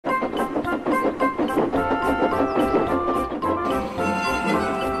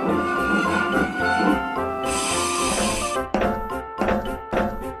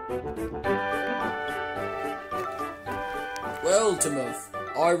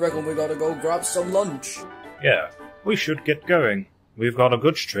reckon we gotta go grab some lunch. Yeah, we should get going. We've got a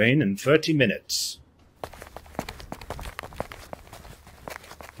goods train in 30 minutes.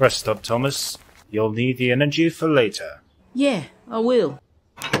 Rest up, Thomas. You'll need the energy for later. Yeah, I will.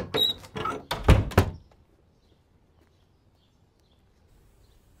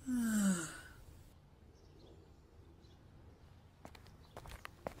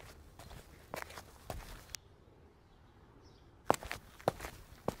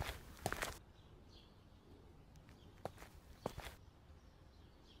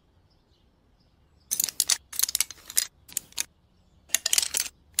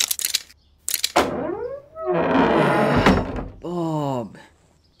 Bob,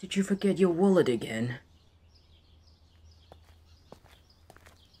 did you forget your wallet again?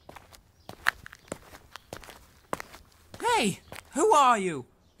 Hey, who are you?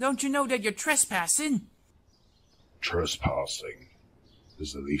 Don't you know that you're trespassing? Trespassing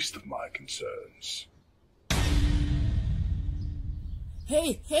is the least of my concerns.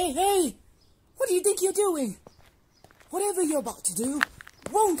 Hey! What do you think you're doing? Whatever you're about to do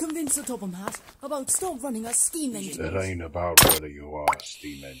won't convince the Topham about stop running a steam engine. It ain't about whether you are a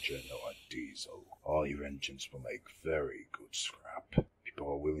steam engine or a diesel. All your engines will make very good scrap. People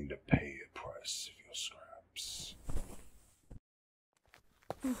are willing to pay a price for your scraps.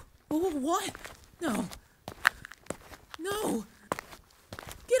 What? No!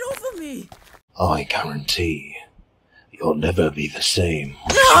 Get off of me! I guarantee you'll never be the same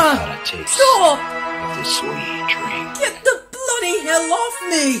once you've had a taste Stop! of this sweet drink. Get the bloody hell off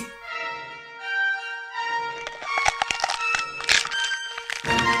me!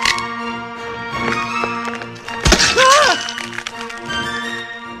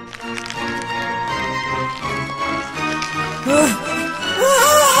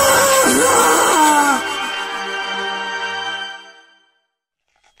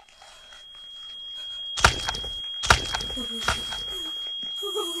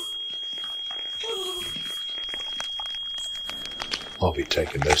 I'll be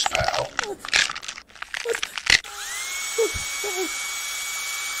taking this, pal.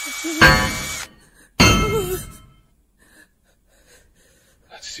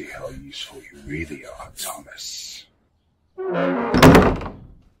 Let's see how useful you really are, Thomas.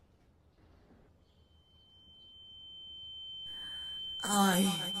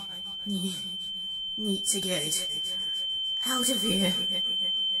 I need to get out of here.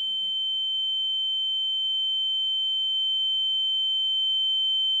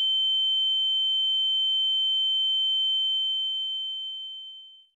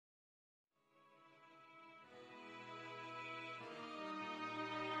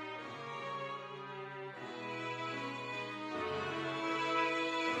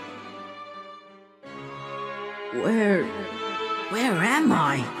 Where am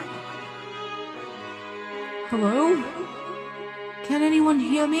I? Hello? Can anyone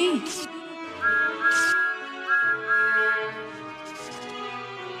hear me?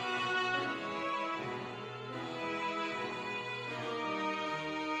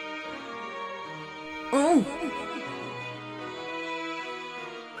 Oh!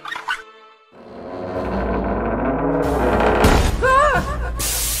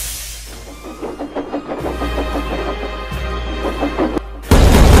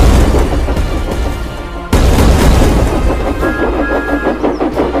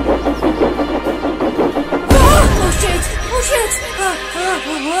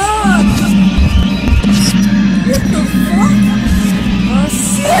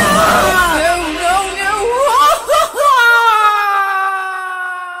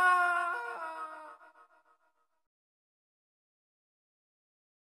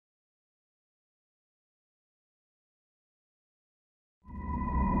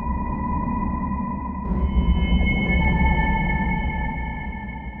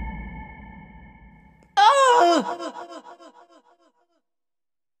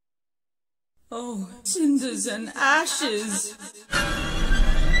 Oh, cinders and ashes.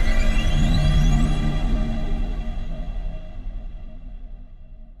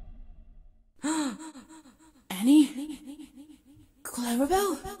 Annie?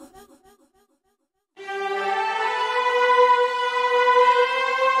 Clarabelle?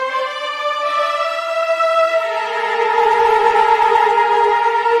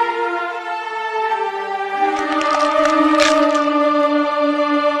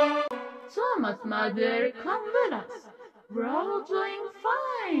 Thomas, mother, come with us. We're all doing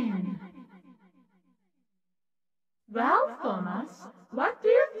fine. Well, Thomas, what do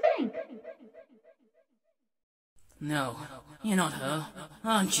you think? No, you're not her,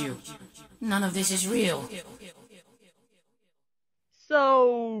 aren't you? None of this is real.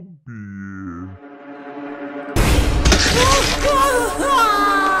 so